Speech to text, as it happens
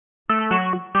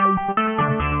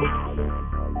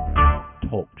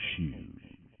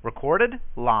Recorded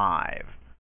live.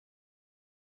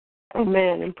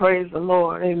 Amen, and praise the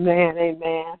Lord. Amen,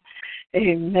 amen,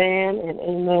 amen, and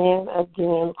amen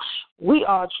again. We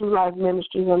are True Life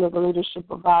Ministries under the leadership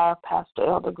of our Pastor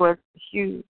Elder Greg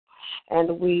Hughes,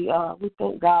 and we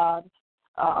thank God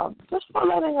just for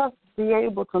letting us be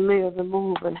able to live and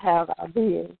move and have our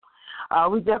being.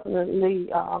 We definitely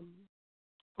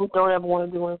we don't ever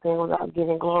want to do anything without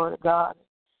giving glory to God,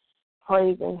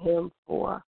 praising Him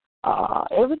for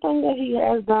everything that He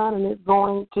has done and is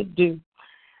going to do.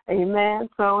 Amen.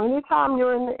 So anytime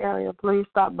you're in the area, please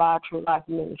stop by True Life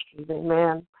Ministries.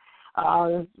 Amen.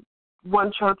 There's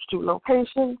one church, two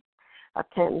locations,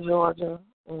 Canton, Georgia,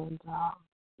 and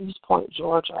East Point,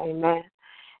 Georgia. Amen.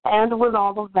 And with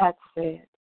all of that said,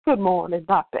 good morning,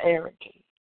 Dr. Eric.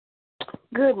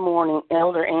 Good morning,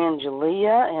 Elder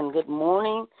Angelia, and good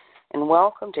morning and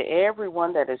welcome to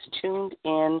everyone that is tuned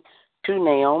in to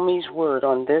Naomi's Word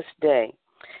on this day.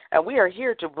 We are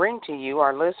here to bring to you,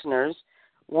 our listeners,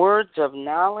 words of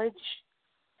knowledge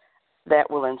that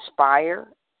will inspire,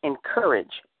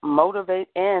 encourage, motivate,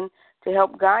 and to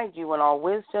help guide you in all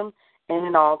wisdom and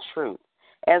in all truth.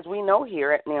 As we know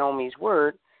here at Naomi's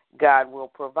Word, God will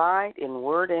provide in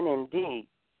word and in deed.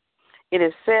 It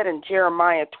is said in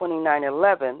Jeremiah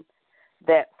 29:11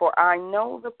 that, "For I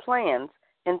know the plans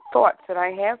and thoughts that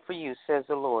I have for you, says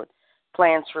the Lord,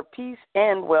 plans for peace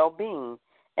and well-being,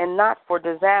 and not for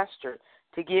disaster,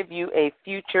 to give you a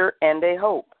future and a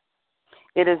hope."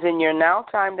 It is in your now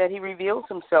time that He reveals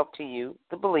Himself to you,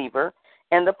 the believer,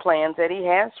 and the plans that He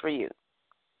has for you.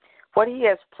 What He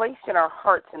has placed in our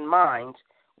hearts and minds,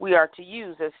 we are to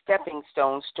use as stepping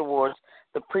stones towards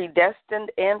the predestined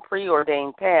and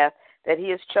preordained path that He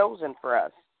has chosen for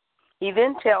us. He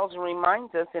then tells and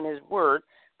reminds us in His Word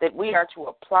that we are to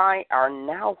apply our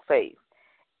now faith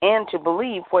and to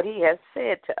believe what He has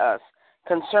said to us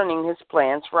concerning His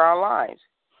plans for our lives.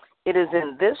 It is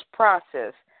in this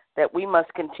process that we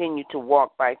must continue to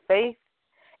walk by faith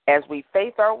as we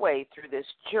faith our way through this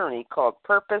journey called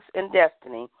purpose and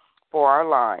destiny for our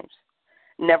lives.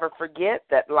 Never forget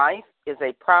that life is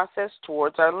a process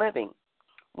towards our living.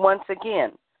 Once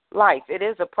again, life, it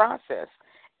is a process,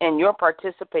 and your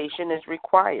participation is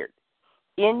required.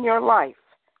 In your life,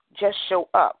 just show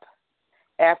up.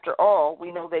 After all,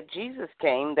 we know that Jesus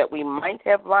came that we might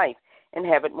have life and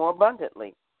have it more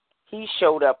abundantly. He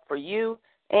showed up for you,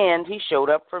 and He showed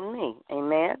up for me.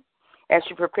 Amen? As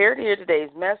you prepare to hear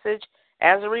today's message,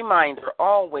 as a reminder,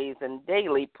 always and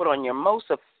daily put on your most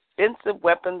offensive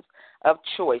weapons of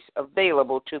choice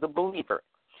available to the believer.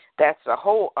 That's the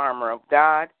whole armor of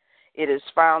God. It is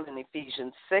found in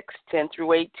Ephesians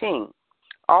 6:10-18.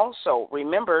 Also,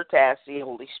 remember to ask the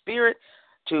Holy Spirit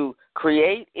to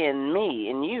create in me,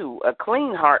 in you, a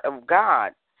clean heart of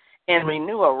God and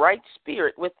renew a right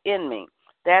spirit within me.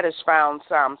 That is found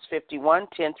Psalms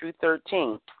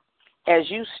 51:10-13. As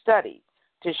you study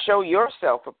to show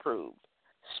yourself approved,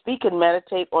 speak and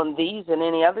meditate on these and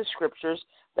any other scriptures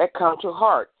that come to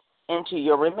heart and to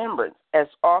your remembrance as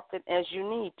often as you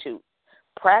need to.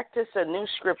 Practice a new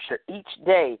scripture each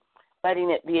day,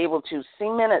 letting it be able to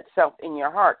cement itself in your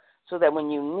heart so that when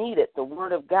you need it, the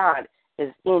Word of God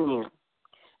is in you.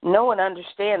 Know and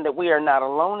understand that we are not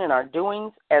alone in our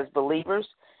doings as believers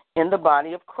in the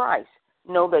body of Christ.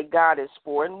 Know that God is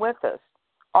for and with us,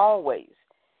 always.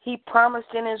 He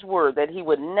promised in His Word that He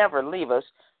would never leave us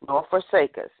nor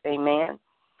forsake us. Amen?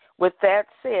 With that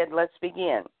said, let's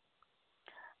begin.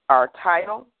 Our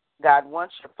title, God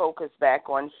wants your focus back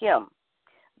on Him.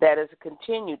 That is a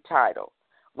continued title.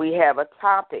 We have a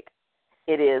topic.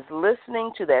 It is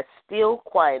listening to that still,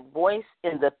 quiet voice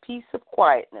in the peace of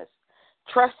quietness,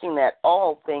 trusting that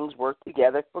all things work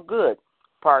together for good.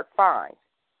 Part 5.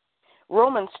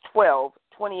 Romans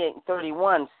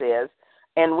 12:28-31 says,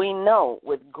 "And we know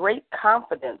with great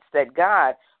confidence that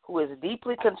God, who is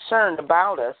deeply concerned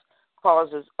about us,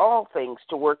 causes all things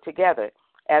to work together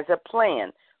as a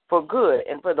plan for good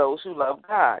and for those who love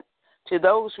God, to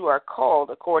those who are called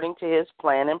according to His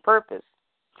plan and purpose.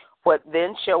 What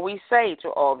then shall we say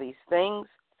to all these things?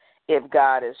 If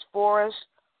God is for us,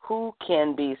 who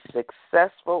can be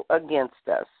successful against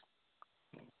us?"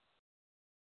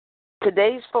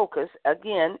 Today's focus,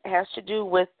 again, has to do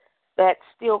with that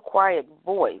still, quiet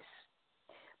voice.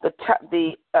 The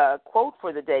quote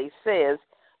for the day says,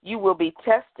 "You will be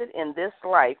tested in this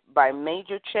life by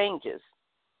major changes,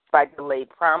 by delayed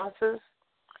promises,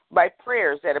 by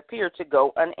prayers that appear to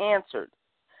go unanswered,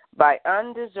 by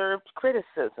undeserved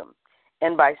criticism,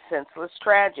 and by senseless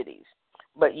tragedies.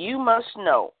 But you must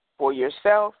know for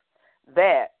yourself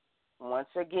that,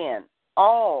 once again,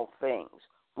 all things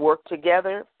work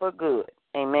together for good."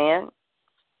 Amen.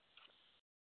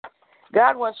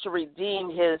 God wants to redeem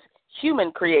his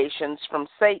human creations from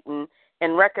Satan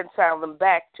and reconcile them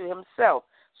back to himself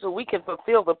so we can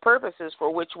fulfill the purposes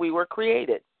for which we were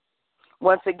created.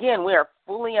 Once again, we are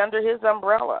fully under his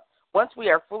umbrella. Once we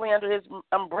are fully under his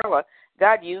umbrella,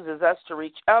 God uses us to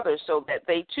reach others so that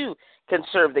they too can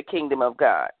serve the kingdom of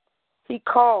God. He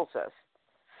calls us,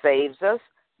 saves us,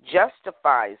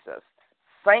 justifies us,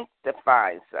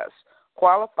 sanctifies us,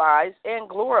 qualifies and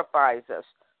glorifies us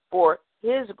for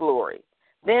his glory.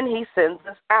 Then he sends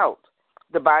us out.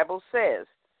 The Bible says,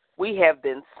 we have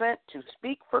been sent to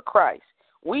speak for Christ.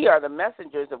 We are the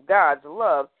messengers of God's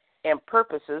love and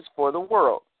purposes for the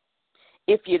world.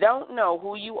 If you don't know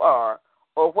who you are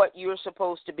or what you're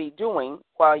supposed to be doing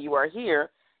while you are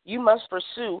here, you must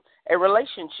pursue a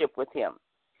relationship with him.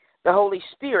 The Holy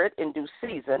Spirit, in due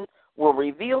season, will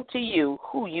reveal to you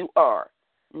who you are.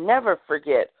 Never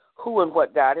forget who and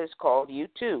what God has called you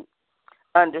to.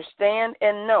 Understand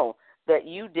and know that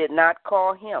you did not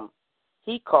call him.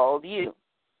 He called you.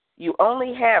 You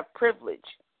only have privilege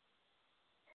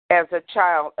as a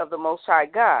child of the Most High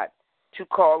God to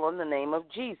call on the name of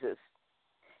Jesus.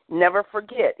 Never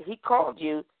forget, he called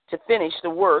you to finish the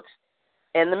works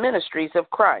and the ministries of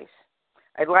Christ.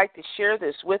 I'd like to share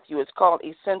this with you. It's called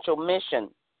Essential Mission.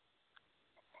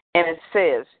 And it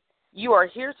says, you are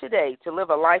here today to live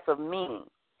a life of meaning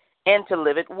and to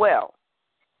live it well.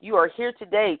 You are here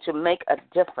today to make a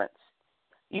difference.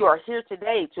 You are here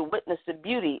today to witness the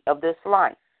beauty of this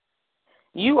life.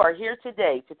 You are here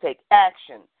today to take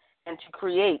action and to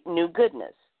create new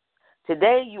goodness.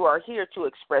 Today you are here to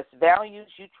express values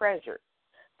you treasure.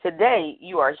 Today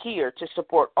you are here to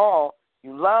support all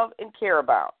you love and care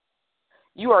about.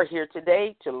 You are here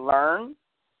today to learn,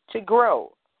 to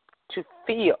grow, to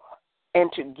feel,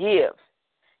 and to give.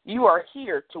 You are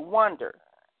here to wonder,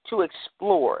 to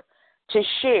explore, to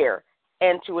share,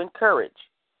 and to encourage.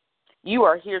 You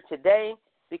are here today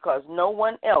because no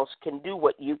one else can do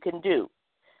what you can do.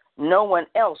 No one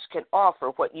else can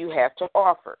offer what you have to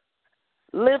offer.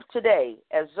 Live today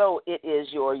as though it is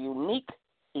your unique,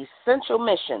 essential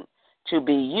mission to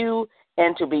be you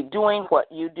and to be doing what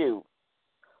you do.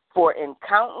 For in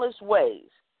countless ways,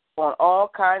 on all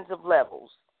kinds of levels,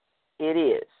 it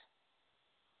is.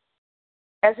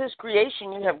 As his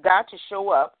creation, you have got to show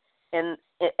up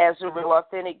as a real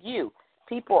authentic you.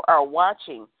 People are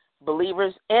watching,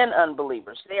 believers and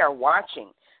unbelievers. They are watching.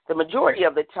 The majority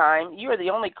of the time, you are the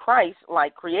only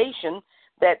Christ-like creation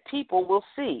that people will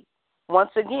see. Once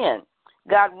again,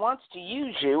 God wants to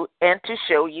use you and to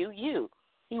show you you.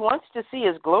 He wants to see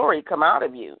his glory come out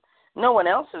of you. No one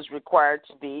else is required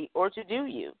to be or to do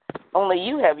you. Only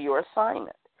you have your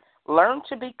assignment. Learn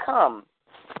to become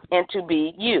and to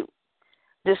be you.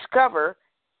 Discover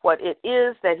what it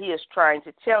is that he is trying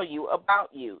to tell you about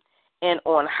you and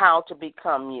on how to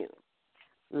become you.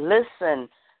 Listen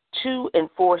to and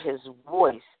for his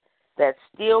voice, that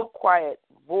still, quiet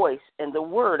voice in the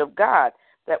Word of God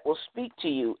that will speak to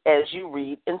you as you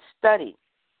read and study.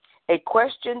 A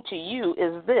question to you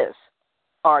is this: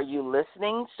 are you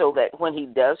listening so that when he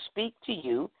does speak to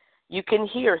you, you can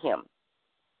hear him?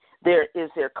 Is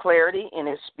there clarity in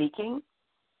his speaking?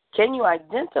 Can you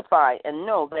identify and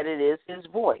know that it is his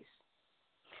voice?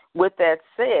 With that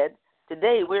said,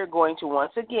 today we're going to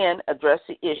once again address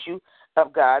the issue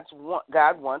of God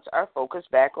wants our focus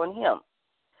back on him.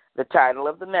 The title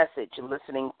of the message,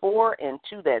 listening for and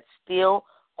to that still,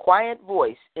 quiet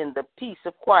voice in the peace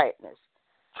of quietness,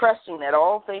 trusting that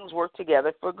all things work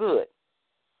together for good.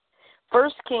 1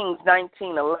 Kings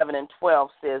 19:11 and 12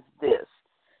 says this,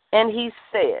 and he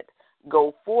said,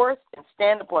 go forth and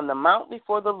stand upon the mount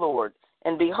before the Lord,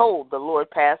 and behold, the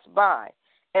Lord passed by,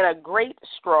 and a great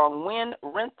strong wind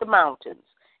rent the mountains,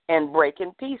 and brake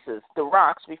in pieces the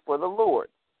rocks before the Lord.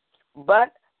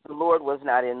 But the Lord was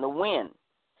not in the wind.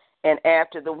 And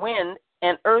after the wind,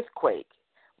 an earthquake.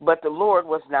 But the Lord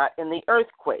was not in the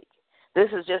earthquake. This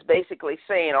is just basically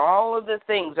saying all of the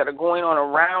things that are going on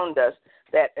around us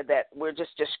that we're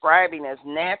just describing as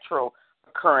natural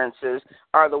occurrences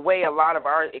are the way a lot of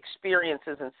our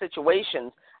experiences and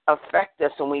situations affect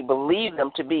us, and we believe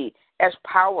them to be as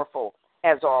powerful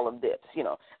as all of this. You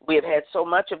know, we have had so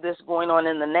much of this going on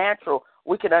in the natural,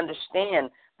 we could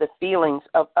understand the feelings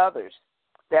of others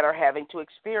that are having to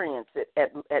experience it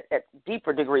at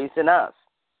deeper degrees than us.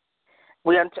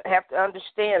 We have to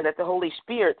understand that the Holy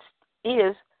Spirit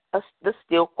is the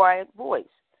still quiet voice.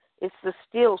 It's the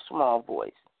still small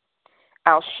voice.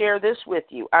 I'll share this with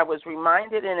you. I was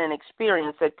reminded in an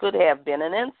experience that could have been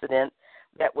an incident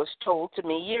that was told to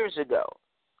me years ago.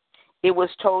 It was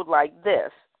told like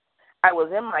this. I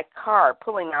was in my car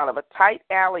pulling out of a tight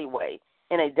alleyway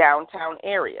in a downtown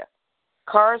area.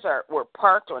 Cars were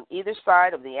parked on either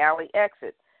side of the alley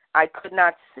exit. I could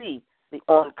not see the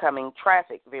oncoming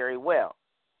traffic very well.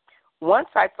 Once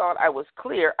I thought I was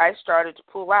clear, I started to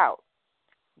pull out.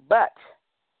 But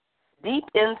deep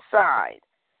inside,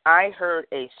 I heard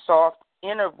a soft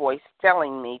inner voice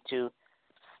telling me to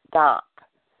stop.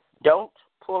 Don't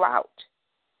pull out.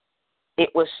 It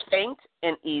was faint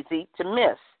and easy to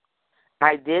miss.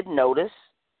 I did notice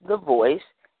the voice,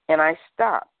 and I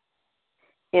stopped.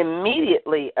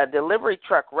 Immediately, a delivery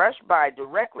truck rushed by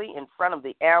directly in front of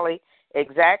the alley,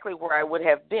 exactly where I would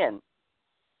have been.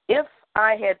 If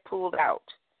I had pulled out,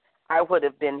 I would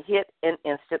have been hit and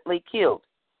instantly killed.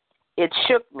 It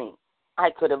shook me. I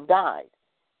could have died.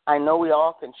 I know we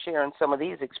all can share in some of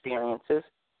these experiences.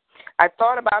 I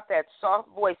thought about that soft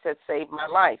voice that saved my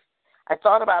life. I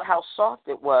thought about how soft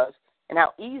it was and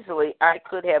how easily I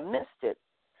could have missed it.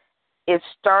 It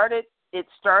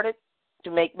started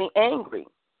to make me angry.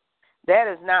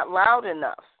 That is not loud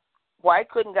enough. Why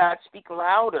couldn't God speak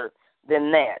louder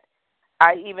than that?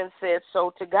 I even said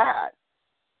so to God.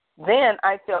 Then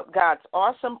I felt God's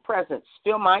awesome presence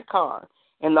fill my car,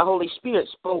 and the Holy Spirit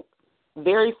spoke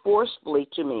very forcefully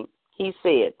to me. He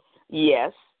said,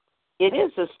 yes, it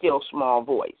is a still soft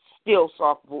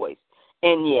voice.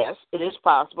 And yes, it is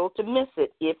possible to miss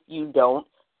it if you don't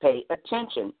pay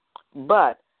attention.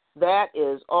 But that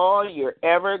is all you're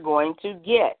ever going to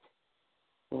get.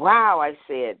 Wow, I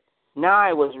said. Now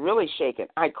I was really shaken.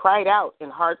 I cried out in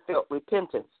heartfelt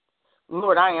repentance.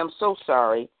 Lord, I am so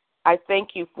sorry. I thank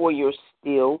you for your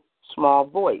still small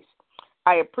voice.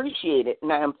 I appreciate it,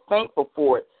 and I am thankful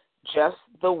for it just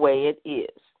the way it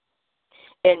is.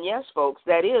 And yes, folks,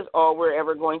 that is all we're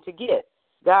ever going to get.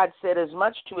 God said as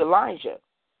much to Elijah.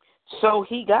 So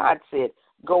God said,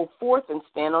 go forth and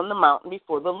stand on the mountain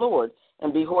before the Lord.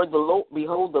 And behold, the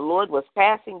Lord was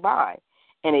passing by,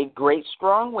 and a great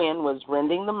strong wind was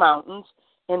rending the mountains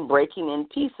and breaking in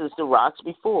pieces the rocks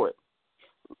before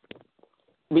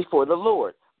the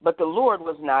Lord. But the Lord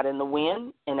was not in the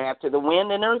wind, and after the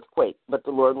wind, an earthquake. But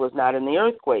the Lord was not in the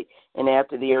earthquake, and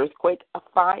after the earthquake, a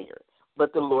fire.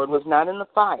 But the Lord was not in the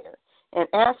fire. And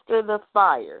after the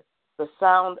fire, the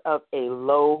sound of a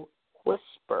low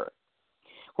whisper.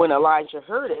 When Elijah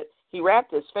heard it, he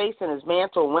wrapped his face in his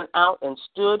mantle and went out and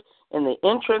stood in the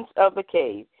entrance of the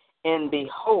cave. And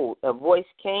behold, a voice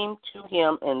came to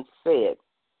him and said,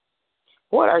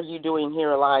 what are you doing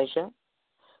here, Elijah?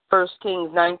 1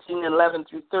 Kings 19:11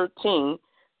 through 13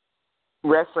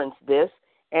 reference this.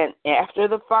 And after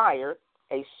the fire,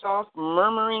 a soft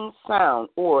murmuring sound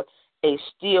or a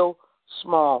still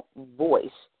small voice.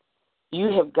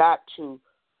 You have got to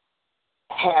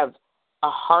have a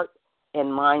heart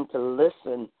and mind to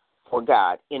listen for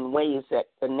God in ways that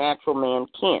the natural man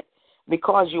can't,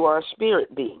 because you are a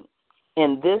spirit being.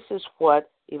 And this is what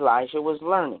Elijah was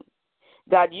learning.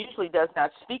 God usually does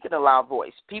not speak in a loud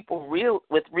voice. People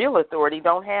with real authority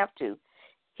don't have to.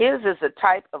 His is a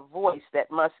type of voice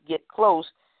that must get close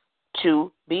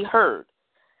to be heard.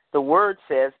 The word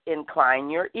says, incline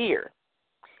your ear.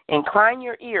 Incline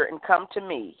your ear and come to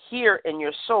me. Hear, and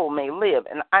your soul may live,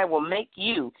 and I will make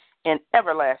you an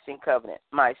everlasting covenant,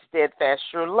 my steadfast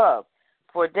sure love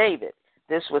for David.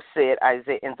 This was said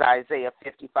in Isaiah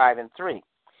 55:3.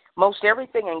 Most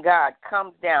everything in God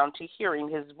comes down to hearing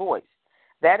his voice.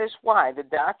 That is why the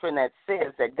doctrine that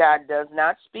says that God does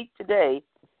not speak today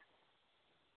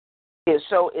is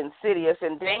so insidious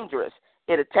and dangerous.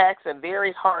 It attacks the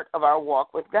very heart of our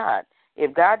walk with God.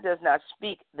 If God does not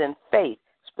speak, then faith,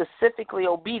 specifically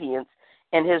obedience,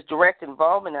 and his direct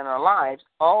involvement in our lives,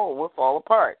 all will fall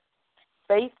apart.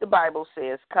 Faith, the Bible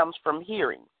says, comes from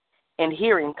hearing, and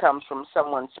hearing comes from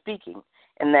someone speaking,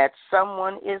 and that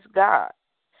someone is God.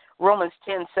 Romans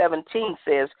 10:17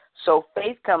 says, so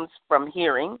faith comes from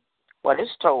hearing what is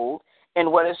told,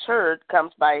 and what is heard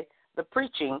comes by the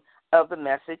preaching of the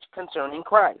message concerning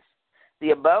Christ.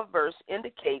 The above verse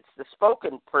indicates the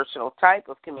spoken personal type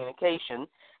of communication,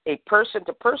 a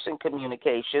person-to-person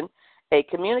communication, a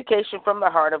communication from the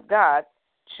heart of God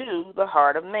to the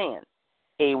heart of man,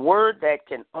 a word that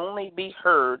can only be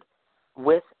heard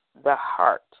with the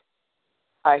heart,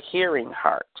 a hearing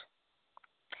heart.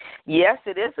 Yes,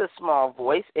 it is a small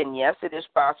voice, and yes, it is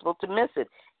possible to miss it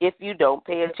if you don't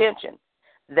pay attention.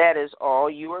 That is all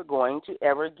you are going to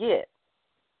ever get.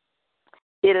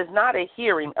 It is not a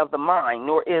hearing of the mind,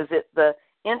 nor is it the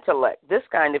intellect. This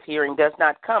kind of hearing does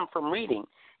not come from reading.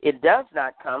 It does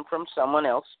not come from someone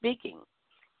else speaking.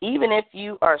 Even if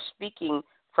you are speaking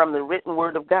from the written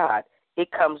word of God,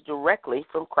 it comes directly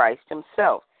from Christ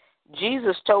himself.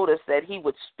 Jesus told us that he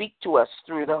would speak to us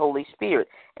through the Holy Spirit,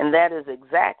 and that is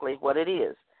exactly what it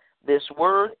is. This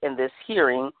word and this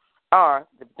hearing are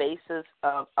the basis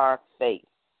of our faith.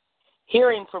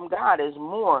 Hearing from God is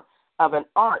more of an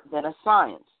art than a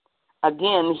science.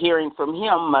 Again, hearing from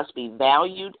Him must be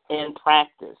valued and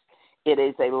practiced. It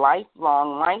is a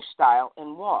lifelong lifestyle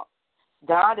and walk.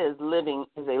 God is a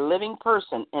living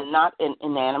person and not an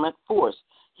inanimate force.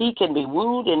 He can be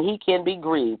wooed and He can be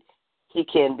grieved. He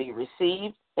can be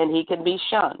received and He can be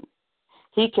shunned.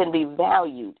 He can be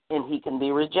valued and He can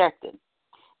be rejected.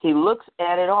 He looks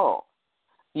at it all.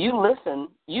 You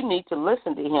need to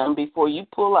listen to Him before you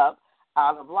pull up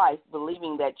out of life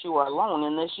believing that you are alone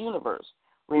in this universe.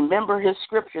 Remember His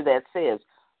scripture that says,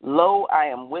 "Lo, I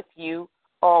am with you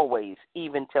always,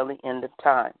 even till the end of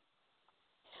time."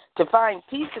 To find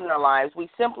peace in our lives, we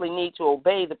simply need to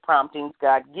obey the promptings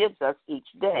God gives us each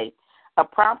day. A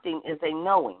prompting is a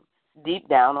knowing, deep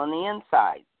down on the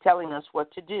inside, telling us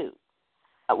what to do.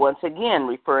 Once again,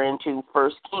 referring to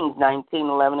 1 Kings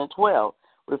 19:11 and 12,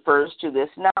 refers to this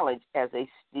knowledge as a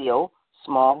still,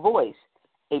 small voice.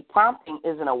 A prompting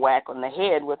isn't a whack on the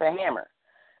head with a hammer.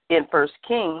 In 1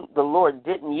 Kings, the Lord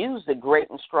didn't use the great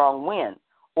and strong wind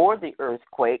or the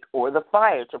earthquake or the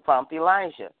fire to prompt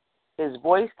Elijah. His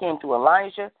voice came to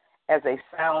Elijah as a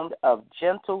sound of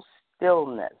gentle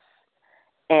stillness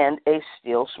and a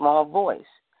still small voice.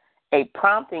 A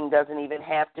prompting doesn't even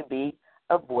have to be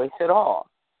a voice at all.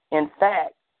 In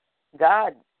fact,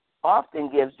 God often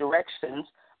gives directions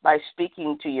by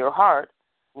speaking to your heart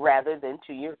rather than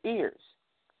to your ears.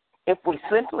 If we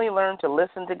simply learn to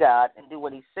listen to God and do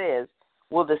what He says,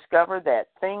 we'll discover that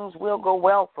things will go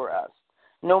well for us.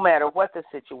 No matter what the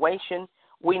situation,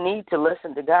 we need to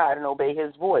listen to God and obey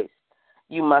His voice.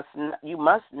 You must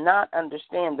not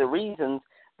understand the reasons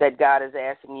that God is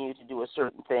asking you to do a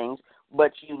certain things,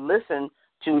 but you listen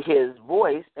to His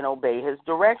voice and obey His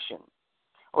direction.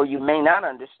 Or you may not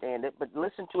understand it, but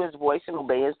listen to His voice and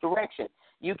obey His direction.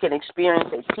 You can experience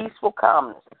a peaceful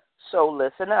calmness, so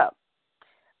listen up.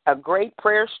 A great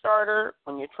prayer starter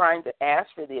when you're trying to ask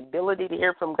for the ability to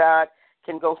hear from God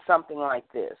can go something like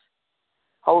this.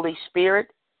 Holy Spirit,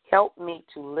 help me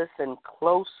to listen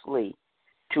closely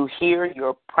to hear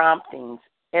your promptings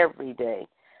every day.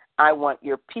 I want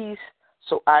your peace,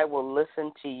 so I will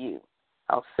listen to you.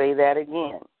 I'll say that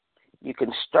again. You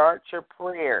can start your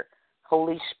prayer.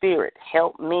 Holy Spirit,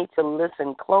 help me to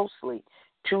listen closely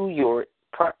to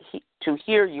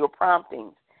hear your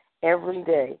promptings every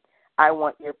day. I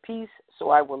want your peace, so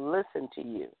I will listen to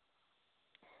you.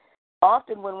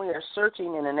 Often when we are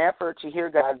searching in an effort to hear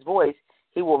God's voice,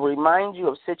 He will remind you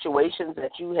of situations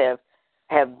that you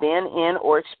have been in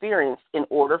or experienced in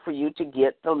order for you to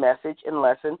get the message and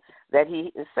lesson that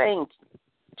He is saying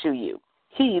to you.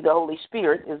 He, the Holy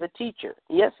Spirit, is a teacher.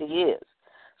 Yes, He is.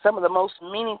 Some of the most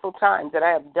meaningful times that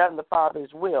I have done the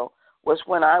Father's will was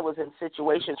when I was in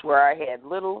situations where I had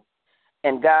little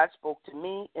and God spoke to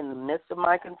me in the midst of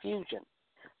my confusion.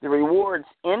 The rewards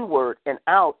inward and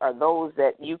out are those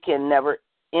that you can never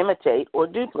imitate or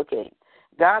duplicate.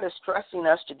 God is trusting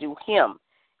us to do Him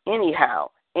anyhow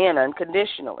and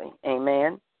unconditionally.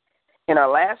 Amen. In our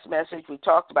last message, we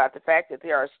talked about the fact that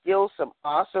there are still some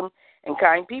awesome and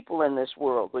kind people in this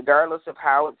world, regardless of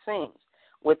how it seems.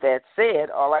 With that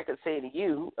said, all I can say to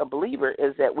you, a believer,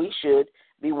 is that we should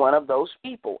be one of those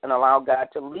people and allow God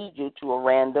to lead you to a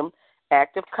random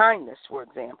act of kindness, for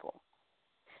example.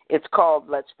 It's called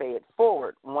Let's Pay It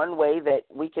Forward. One way that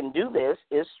we can do this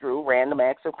is through random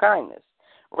acts of kindness.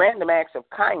 Random acts of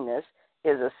kindness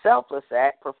is a selfless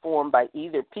act performed by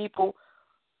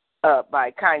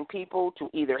by kind people to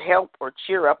either help or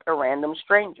cheer up a random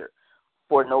stranger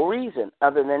for no reason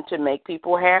other than to make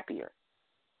people happier.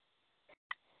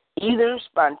 Either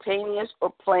spontaneous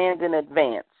or planned in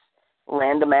advance,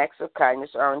 random acts of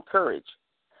kindness are encouraged.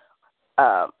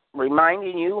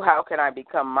 Reminding you, how can I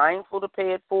become mindful to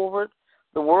pay it forward?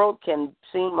 The world can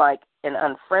seem like an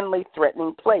unfriendly,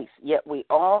 threatening place, yet we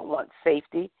all want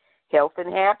safety, health,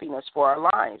 and happiness for our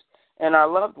lives and our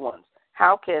loved ones.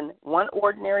 How can one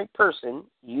ordinary person,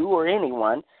 you or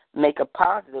anyone, make a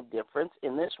positive difference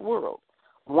in this world?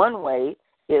 One way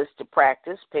is to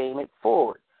practice paying it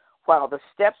forward. While the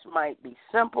steps might be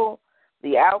simple,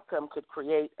 the outcome could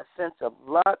create a sense of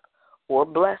luck or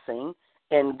blessing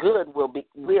and goodwill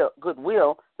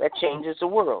that changes the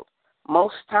world.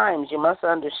 Most times, you must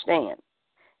understand,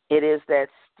 it is that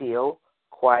still,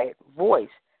 quiet voice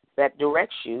that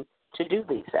directs you to do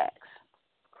these acts.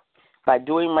 By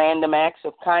doing random acts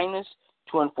of kindness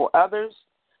to and for others,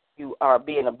 you are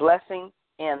being a blessing,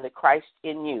 and the Christ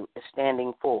in you is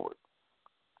standing forward.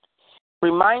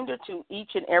 Reminder to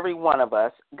each and every one of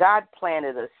us, God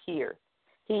planted us here.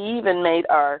 He even made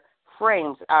our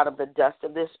frames out of the dust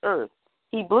of this earth.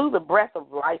 He blew the breath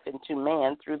of life into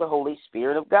man through the Holy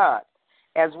Spirit of God.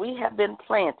 As we have been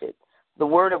planted, the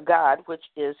Word of God, which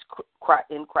is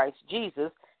in Christ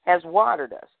Jesus, has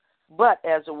watered us. But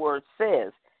as the Word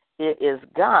says, it is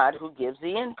God who gives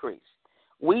the increase.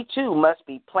 We too must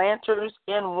be planters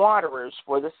and waterers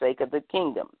for the sake of the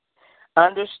kingdom,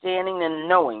 understanding and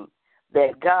knowing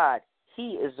that God,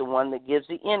 He is the one that gives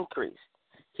the increase.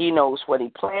 He knows what He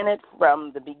planted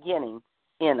from the beginning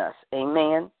in us.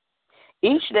 Amen.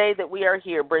 Each day that we are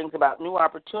here brings about new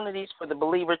opportunities for the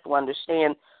believer to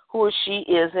understand who or she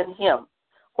is in Him,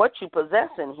 what you possess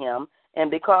in Him, and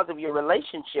because of your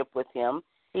relationship with Him,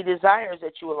 He desires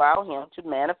that you allow Him to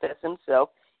manifest Himself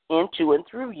into and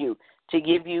through you, to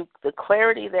give you the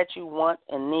clarity that you want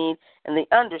and need and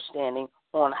the understanding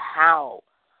on how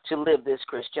to live this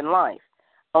Christian life.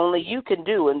 Only you can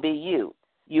do and be you.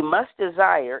 You must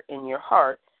desire in your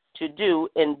heart to do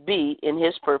and be in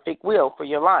His perfect will for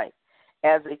your life.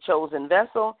 As a chosen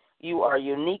vessel, you are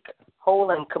unique,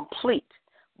 whole, and complete,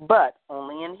 but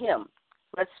only in Him.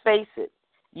 Let's face it,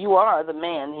 you are the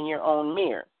man in your own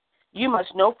mirror. You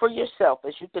must know for yourself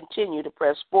as you continue to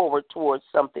press forward towards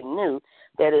something new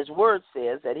that His Word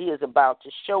says that He is about to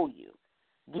show you,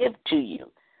 give to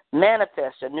you,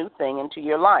 manifest a new thing into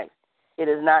your life. It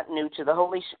is not new to the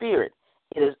Holy Spirit.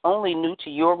 It is only new to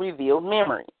your revealed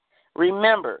memory.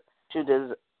 Remember,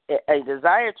 a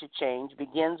desire to change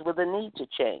begins with a need to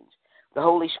change. The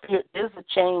Holy Spirit is the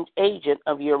change agent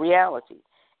of your reality,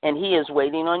 and He is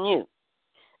waiting on you.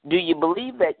 Do you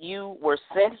believe that you were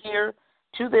sent here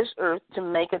to this earth to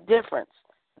make a difference?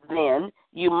 Then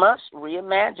you must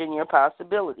reimagine your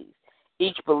possibilities.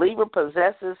 Each believer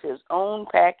possesses his own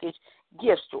package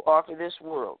gifts to offer this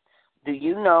world. Do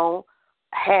you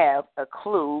have a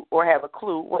clue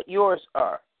what yours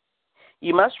are?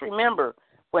 You must remember,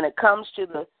 when it comes to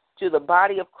the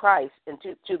body of Christ and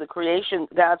to the creation,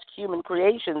 God's human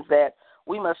creations, that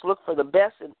we must look for the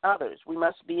best in others. We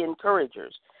must be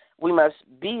encouragers. We must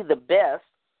be the best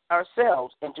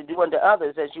ourselves and to do unto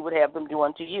others as you would have them do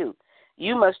unto you.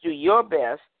 You must do your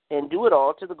best and do it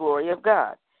all to the glory of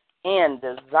God and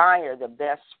desire the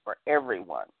best for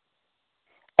everyone.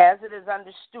 As it is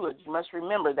understood, you must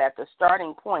remember that the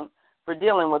starting point for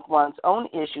dealing with one's own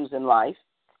issues in life,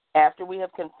 after we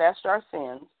have confessed our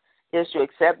sins, is to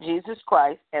accept Jesus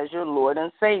Christ as your Lord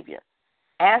and Savior.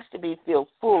 Ask to be filled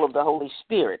full of the Holy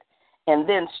Spirit, and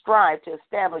then strive to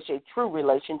establish a true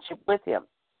relationship with Him.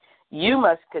 You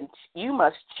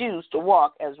must choose to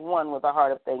walk as one with a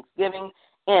heart of thanksgiving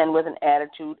and with an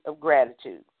attitude of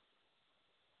gratitude.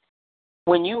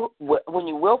 When you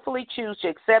willfully choose to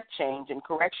accept change and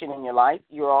correction in your life,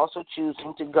 you're also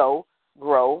choosing to go,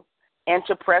 grow, and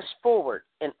to press forward.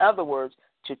 In other words,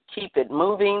 to keep it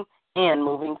moving and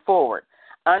moving forward.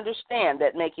 Understand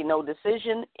that making no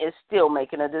decision is still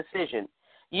making a decision.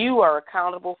 You are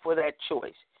accountable for that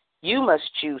choice. You must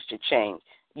choose to change.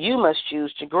 You must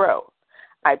choose to grow.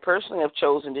 I personally have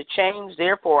chosen to change,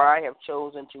 therefore I have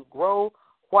chosen to grow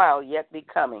while yet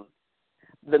becoming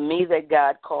the me that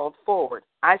God called forward.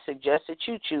 I suggest that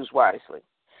you choose wisely.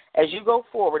 As you go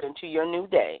forward into your new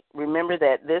day, remember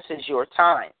that this is your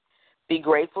time. Be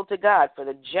grateful to God for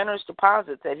the generous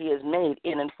deposits that He has made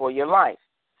in and for your life.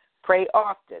 Pray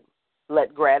often.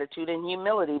 Let gratitude and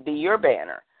humility be your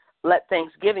banner. Let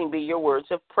thanksgiving be your words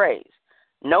of praise.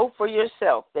 Know for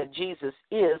yourself that Jesus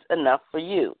is enough for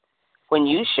you. When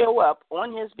you show up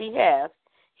on His behalf,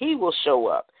 He will show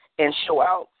up and show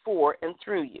out for and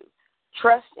through you.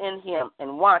 Trust in Him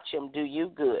and watch Him do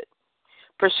you good.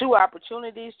 Pursue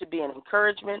opportunities to be an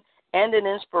encouragement and an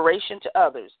inspiration to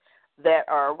others that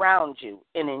are around you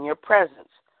and in your presence.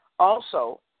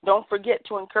 Also, don't forget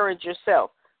to encourage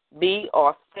yourself. Be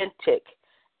authentic.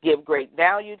 Give great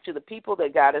value to the people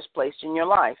that God has placed in your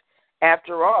life.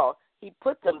 After all, He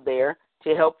put them there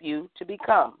to help you to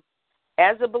become.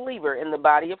 As a believer in the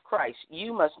body of Christ,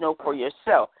 you must know for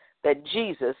yourself that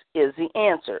Jesus is the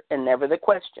answer and never the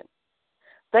question.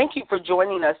 Thank you for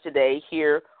joining us today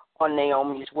here on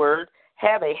Naomi's Word.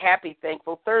 Have a happy,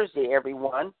 thankful Thursday,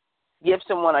 everyone. Give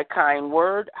someone a kind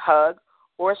word, hug,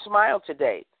 or a smile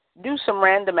today. Do some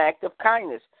random act of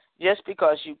kindness just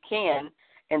because you can,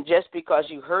 and just because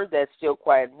you heard that still,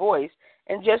 quiet voice,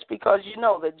 and just because you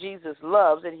know that Jesus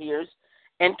loves and hears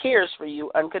and cares for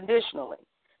you unconditionally.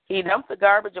 He dumped the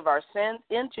garbage of our sins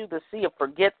into the sea of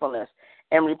forgetfulness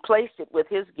and replaced it with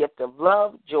His gift of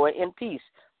love, joy, and peace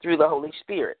through the Holy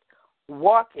Spirit.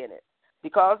 Walk in it.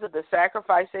 Because of the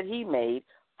sacrifice that He made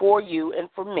for you and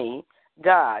for me,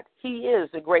 God, He is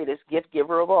the greatest gift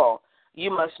giver of all. You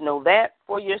must know that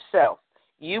for yourself.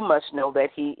 You must know that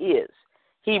He is.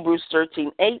 Hebrews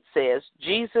 13:8 says,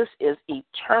 Jesus is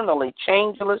eternally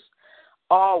changeless,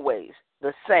 always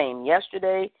the same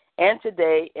yesterday and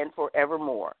today and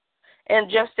forevermore. And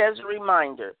just as a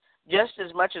reminder, just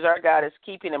as much as our God is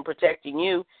keeping and protecting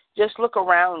you, just look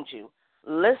around you,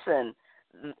 listen,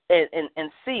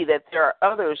 and see that there are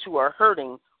others who are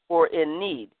hurting or in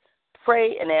need.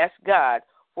 Pray and ask God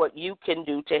what you can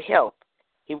do to help.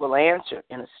 He will answer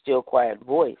in a still, quiet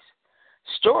voice.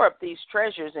 Store up these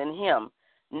treasures in Him.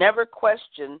 Never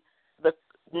question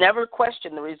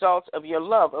the results of your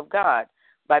love of God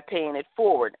by paying it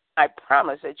forward. I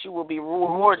promise that you will be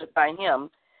rewarded by Him.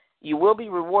 You will be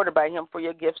rewarded by Him for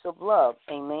your gifts of love.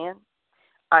 Amen.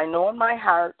 I know in my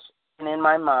heart and in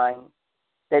my mind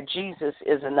that Jesus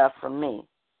is enough for me.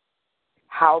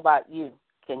 How about you?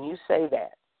 Can you say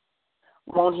that?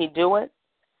 Won't He do it?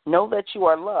 Know that you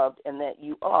are loved and that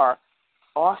you are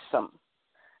awesome.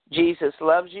 Jesus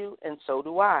loves you, and so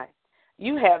do I.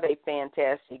 You have a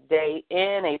fantastic day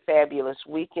and a fabulous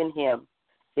week in Him.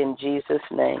 In Jesus'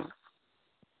 name.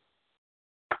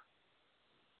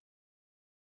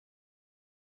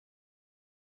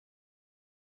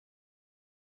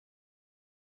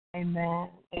 Amen,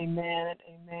 amen, and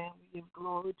amen. We give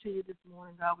glory to you this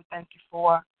morning, God. We thank you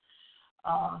for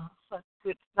such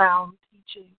good sound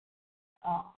teaching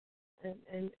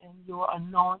and your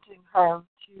anointing her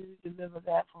to deliver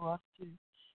that for us to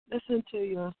listen to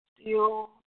your still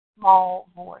small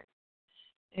voice.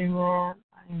 Amen,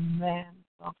 amen.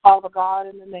 So, Father God,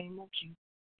 in the name of Jesus,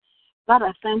 God,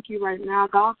 I thank you right now,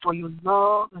 God, for your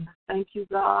love, and I thank you,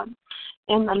 God,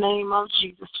 in the name of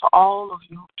Jesus, for all of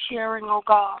your caring, oh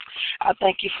God. I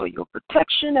thank you for your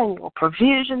protection and your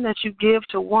provision that you give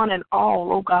to one and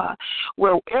all, oh God.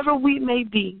 Wherever we may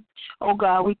be, oh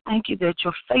God, we thank you that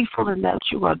you're faithful and that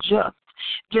you are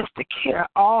just to care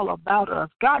all about us.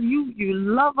 God, you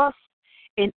love us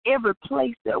in every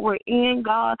place that we're in,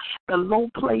 God, the low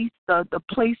place, the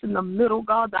place in the middle,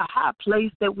 God, the high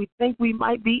place that we think we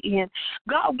might be in.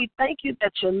 God, we thank you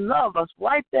that you love us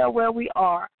right there where we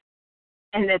are,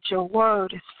 and that your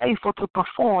word is faithful to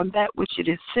perform that which it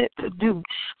is sent to do.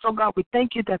 So, God, we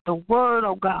thank you that the word,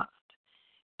 oh God,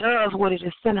 does what it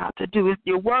is sent out to do.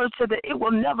 Your word said that it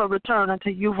will never return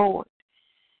unto you void.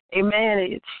 Amen.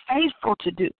 It's faithful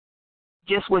to do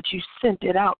just what you sent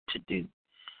it out to do.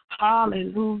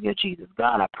 Hallelujah, Jesus.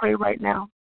 God, I pray right now.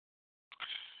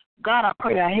 God, I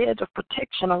pray a hedge of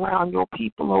protection around your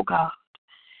people, oh God.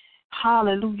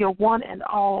 Hallelujah, one and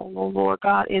all, oh Lord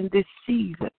God, in this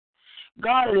season.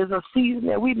 God, it is a season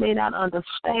that we may not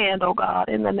understand, oh God,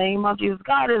 in the name of Jesus.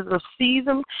 God, it is a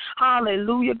season,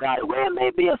 hallelujah, God, where it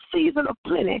may be a season of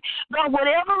plenty. God,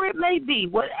 whatever it may be,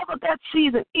 whatever that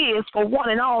season is for one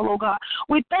and all, oh God,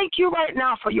 we thank you right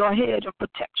now for your hedge of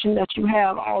protection that you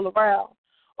have all around.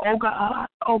 Oh God,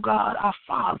 our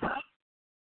Father.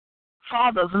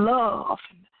 Father's love.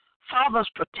 Father's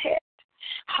protect.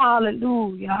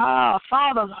 Hallelujah.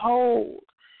 Father's hold.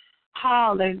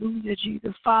 Hallelujah,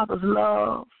 Jesus. Father's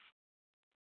love.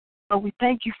 So we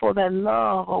thank you for that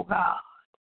love, oh God,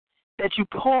 that you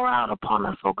pour out upon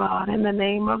us, oh God, in the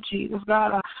name of Jesus.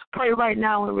 God, I pray right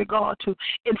now in regard to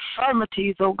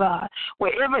infirmities, oh God,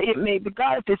 wherever it may be.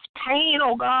 God, if it's pain,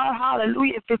 oh God,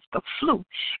 hallelujah, if it's the flu.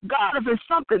 God, if it's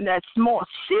something that's more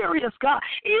serious, God,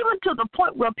 even to the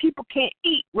point where people can't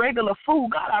eat regular food,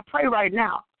 God, I pray right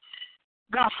now.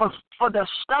 God, for their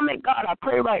stomach, God, I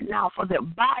pray right now for their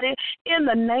body in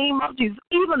the name of Jesus.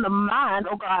 Even the mind,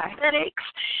 oh God, headaches,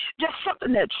 just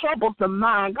something that troubles the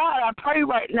mind. God, I pray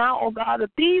right now, oh God,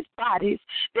 that these bodies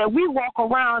that we walk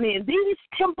around in, these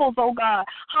temples, oh God,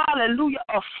 hallelujah,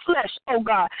 of flesh, oh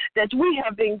God, that we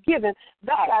have been given.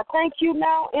 God, I thank you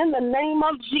now in the name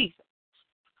of Jesus,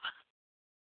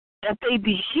 that they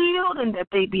be healed and that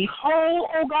they be whole,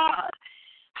 oh God.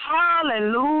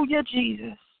 Hallelujah,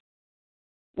 Jesus.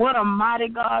 What a mighty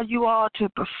God you are to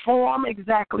perform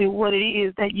exactly what it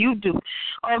is that you do.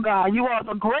 Oh, God, you are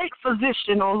the great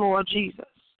physician, oh, Lord Jesus.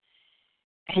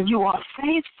 And you are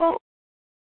faithful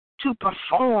to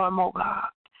perform, oh, God.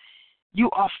 You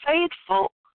are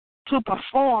faithful to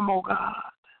perform, oh, God.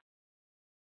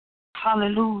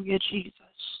 Hallelujah, Jesus.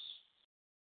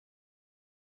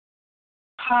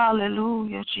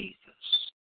 Hallelujah, Jesus.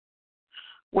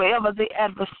 Wherever the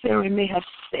adversary may have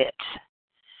set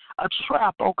a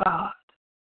trap, oh God,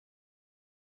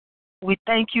 we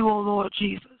thank you, oh Lord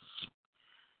Jesus,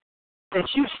 that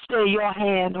you stay your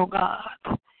hand, oh God,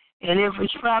 and every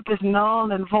trap is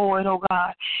null and void, oh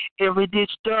God. Every ditch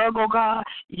dug, oh God,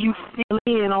 you fill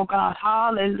in, oh God.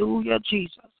 Hallelujah,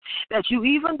 Jesus. That you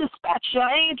even dispatch your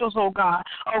angels, oh God,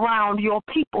 around your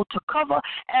people to cover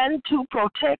and to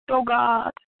protect, oh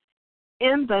God.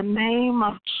 in the name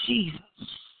of Jesus.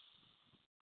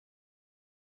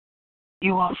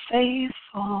 You are faithful,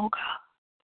 oh God.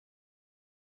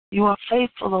 You are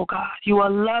faithful, oh God. You are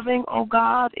loving, oh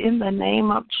God, in the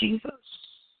name of Jesus.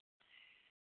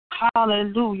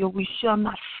 Hallelujah. We shall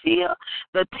not fear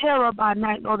the terror by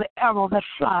night nor the arrow that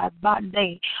flies by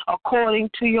day. According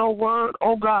to your word,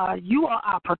 oh God, you are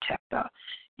our protector.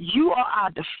 You are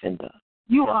our defender.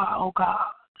 You are, oh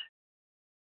God.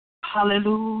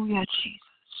 Hallelujah, Jesus.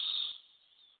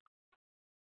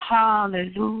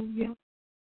 Hallelujah.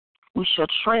 We shall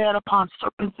tread upon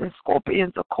serpents and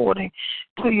scorpions according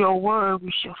to your word.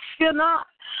 We shall fear not.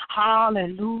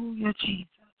 Hallelujah, Jesus.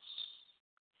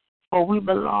 For we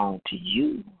belong to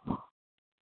you.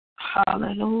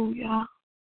 Hallelujah.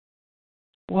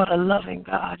 What a loving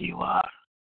God you are.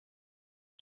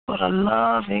 What a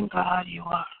loving God you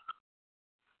are.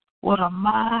 What a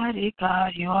mighty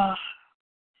God you are.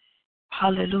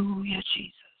 Hallelujah,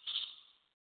 Jesus.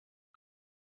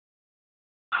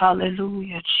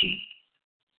 Hallelujah, Jesus.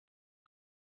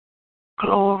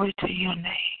 Glory to your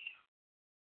name.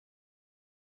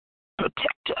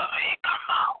 Protector, come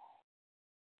out.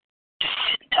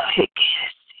 Defender,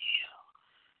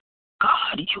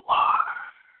 God, you are.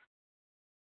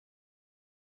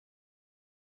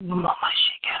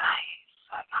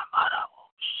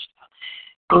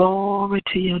 Glory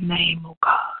to your name, oh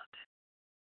God.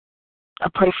 I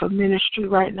pray for ministry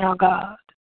right now, God.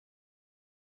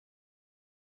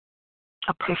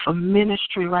 I pray for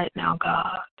ministry right now,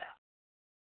 God.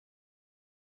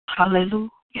 Hallelujah.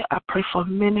 I pray for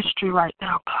ministry right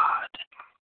now, God.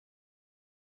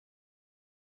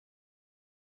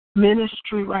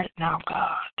 Ministry right now, God.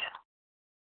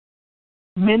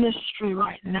 Ministry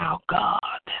right now, God.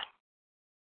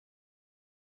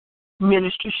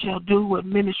 Ministry shall do what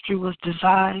ministry was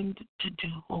designed to do,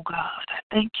 oh God. I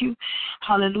thank you,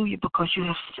 hallelujah, because you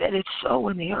have said it so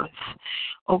in the earth,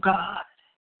 oh God,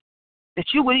 that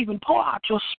you would even pour out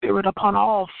your spirit upon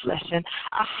all flesh, and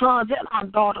our sons and our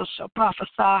daughters shall prophesy.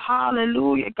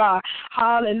 Hallelujah, God.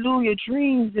 Hallelujah.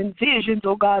 Dreams and visions,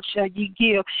 oh God, shall ye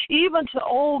give, even to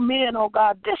old men, oh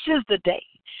God. This is the day.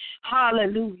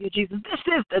 Hallelujah, Jesus. This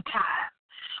is the time,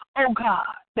 oh God,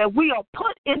 that we are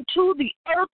put into the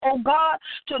earth, oh God,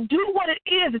 to do what it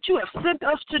is that you have sent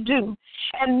us to do.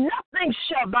 And nothing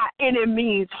shall by any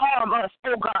means harm us,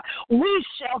 oh God. We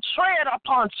shall tread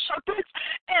upon serpents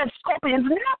and scorpions.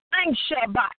 Nothing shall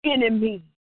by any means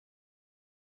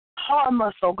harm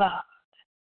us, oh God.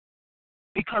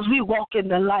 Because we walk in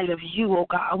the light of you, oh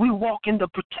God. We walk in the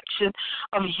protection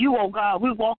of you, oh God.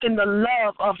 We walk in the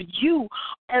love of you,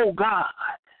 oh God.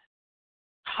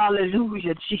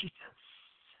 Hallelujah, Jesus.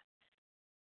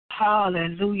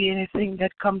 Hallelujah. Anything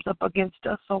that comes up against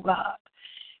us, oh God,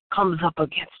 comes up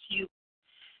against you.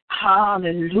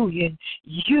 Hallelujah.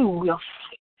 You will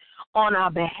fight on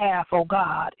our behalf, oh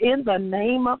God, in the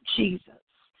name of Jesus.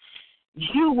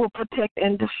 You will protect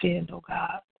and defend, oh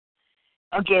God,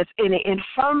 against any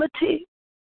infirmity,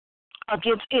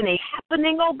 against any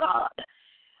happening, oh God,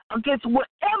 against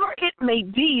whatever it may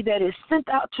be that is sent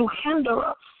out to hinder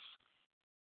us.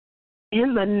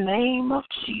 In the name of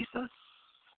Jesus.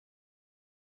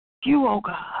 You, oh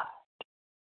God.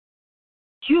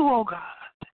 You, oh God,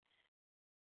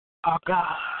 are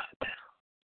God.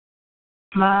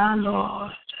 My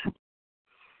Lord.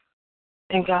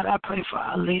 And God, I pray for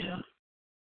our leader.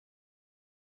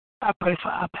 I pray for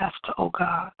our pastor, oh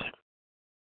God.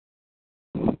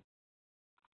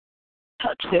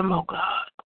 Touch him, oh God.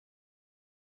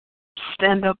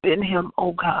 Stand up in him,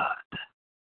 oh God.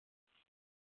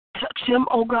 Touch him,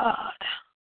 oh God.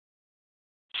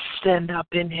 Stand up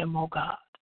in him, oh God.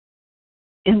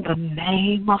 In the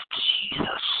name of Jesus.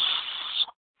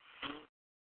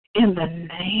 In the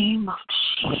name of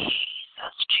Jesus.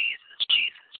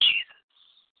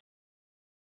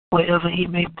 Wherever he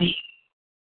may be.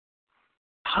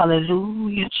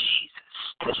 Hallelujah,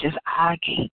 Jesus. Touch his eye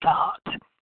gate, God.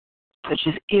 Touch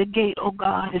his ear gate, oh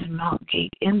God, his mouth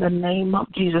gate. In the name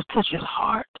of Jesus. Touch his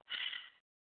heart.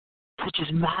 Touch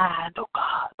his mind, oh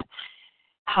God.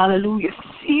 Hallelujah.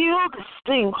 Feel this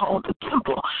thing called the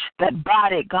temple, that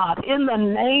body, God. In the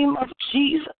name of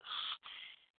Jesus.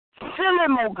 Fill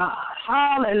him, oh God.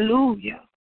 Hallelujah.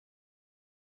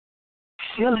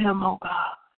 Fill him, oh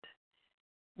God,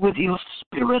 with your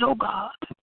spirit, oh God.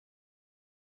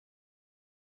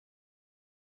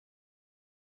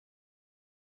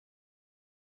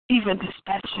 Even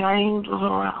dispatch your angels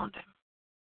around him.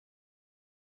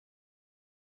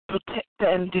 Protect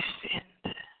and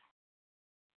defend.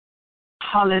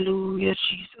 Hallelujah,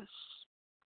 Jesus.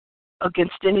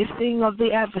 Against anything of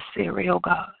the adversary, oh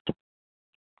God,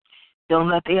 Don't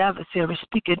let the adversary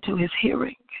speak into his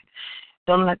hearing.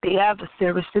 Don't let the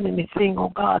adversary send anything,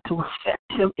 oh God, to affect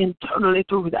him internally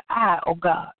through the eye, oh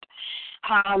God.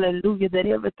 Hallelujah, that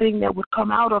everything that would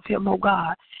come out of him, oh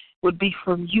God, would be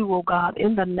from you, oh God,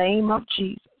 in the name of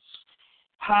Jesus.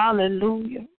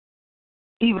 Hallelujah.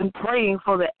 Even praying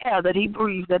for the air that he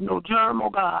breathes, that no germ, oh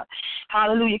God,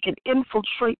 hallelujah, can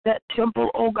infiltrate that temple,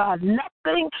 oh God.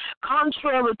 Nothing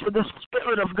contrary to the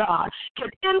Spirit of God can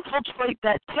infiltrate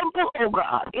that temple, oh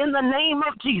God, in the name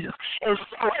of Jesus. And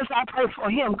so as I pray for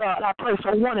him, God, I pray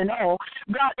for one and all.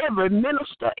 God, every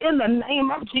minister in the name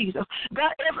of Jesus.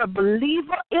 God, every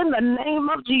believer in the name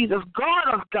of Jesus.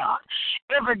 God of God,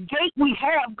 every gate we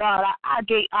have, God, our eye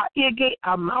gate, our ear gate,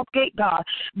 our mouth gate, God.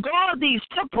 Guard these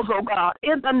temples, oh God,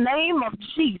 in the name of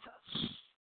Jesus.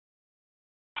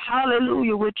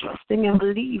 Hallelujah. We're trusting and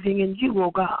believing in you,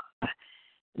 oh God.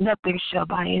 Nothing shall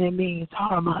by any means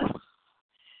harm us.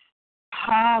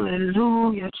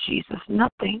 Hallelujah, Jesus.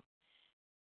 Nothing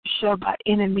shall by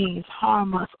any means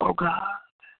harm us, oh God.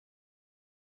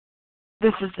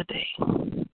 This is the day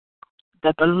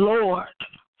that the Lord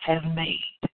has made,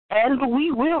 and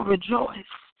we will rejoice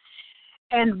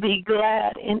and be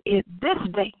glad in it. This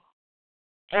day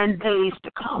and days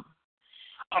to come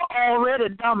are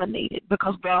already dominated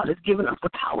because God has given us the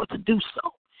power to do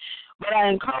so. But I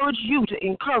encourage you to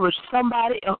encourage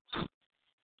somebody else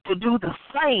to do the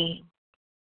same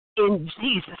in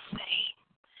Jesus'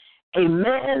 name.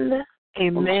 Amen,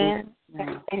 amen,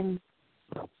 amen.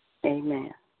 Amen.